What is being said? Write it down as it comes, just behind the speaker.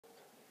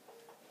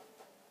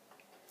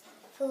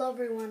Hello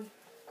everyone,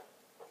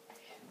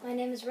 my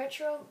name is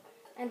Retro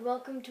and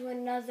welcome to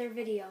another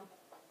video.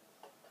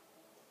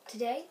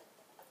 Today,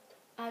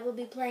 I will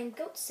be playing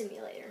Goat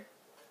Simulator.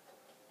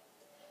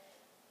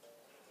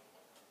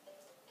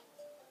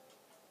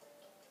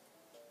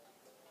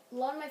 A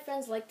lot of my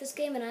friends like this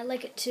game and I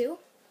like it too,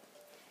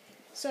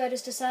 so I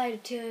just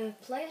decided to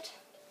play it.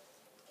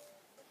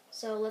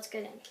 So let's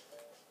get in.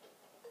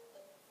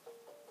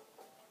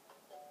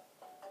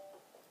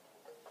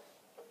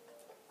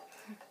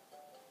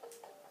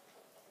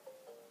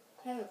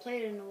 I haven't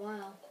played it in a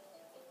while.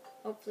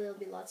 Hopefully it'll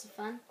be lots of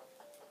fun.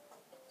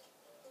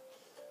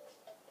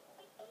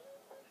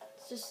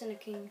 It's just Sinner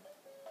King.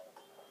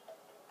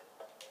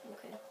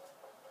 Okay.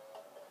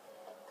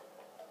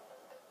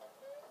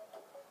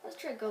 Let's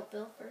try Goat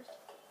Bill first.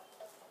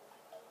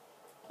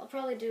 I'll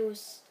probably do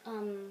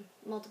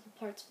multiple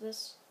parts of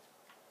this.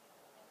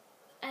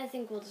 I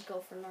think we'll just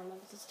go for normal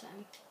this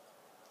time.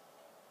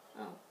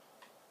 Oh.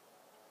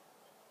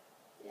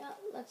 Yeah,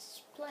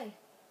 let's play.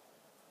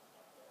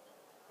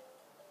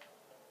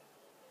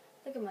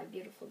 Look at my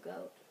beautiful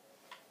goat.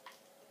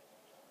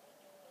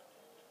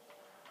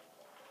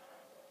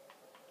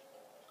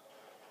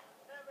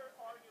 Never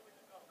argue with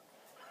the goat.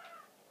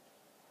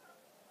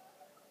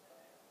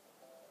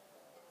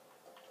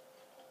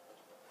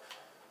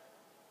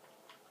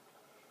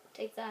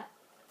 Take that.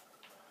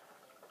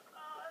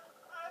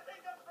 I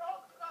think I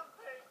broke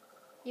something.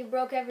 You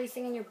broke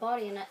everything in your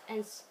body,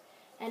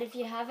 and if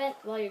you haven't,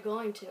 well, you're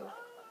going to.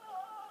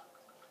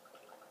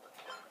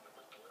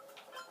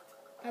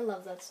 I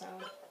love that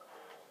sound.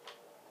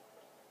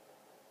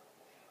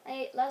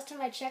 Last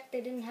time I checked,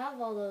 they didn't have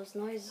all those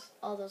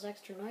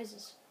extra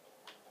noises.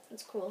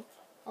 That's cool.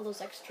 All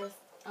those extra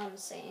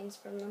sayings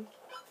from them.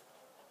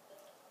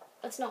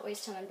 Let's not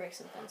waste time and break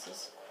some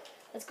fences.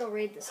 Let's go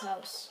raid this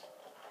house.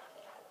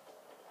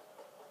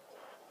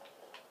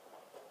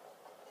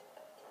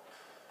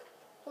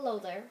 Hello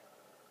there.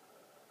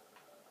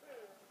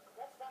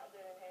 What's that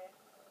doing here?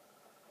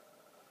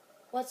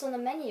 What's on the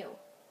menu?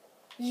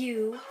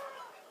 You.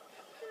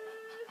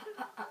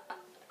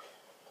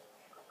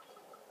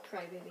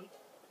 Crybaby.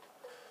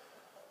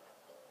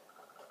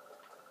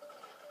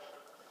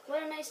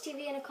 What a nice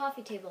TV and a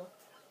coffee table.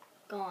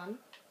 Gone.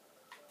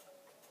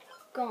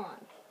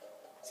 Gone.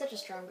 Such a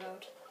strong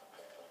goat.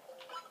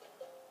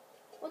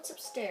 What's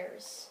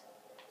upstairs?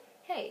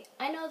 Hey,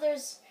 I know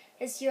there's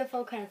this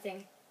UFO kind of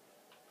thing.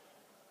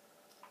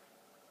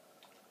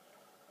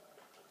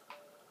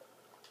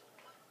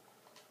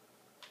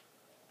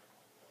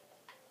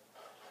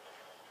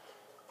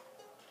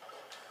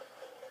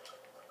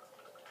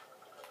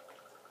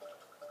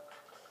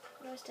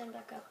 How do I stand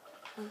back up?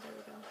 Oh, there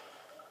we go.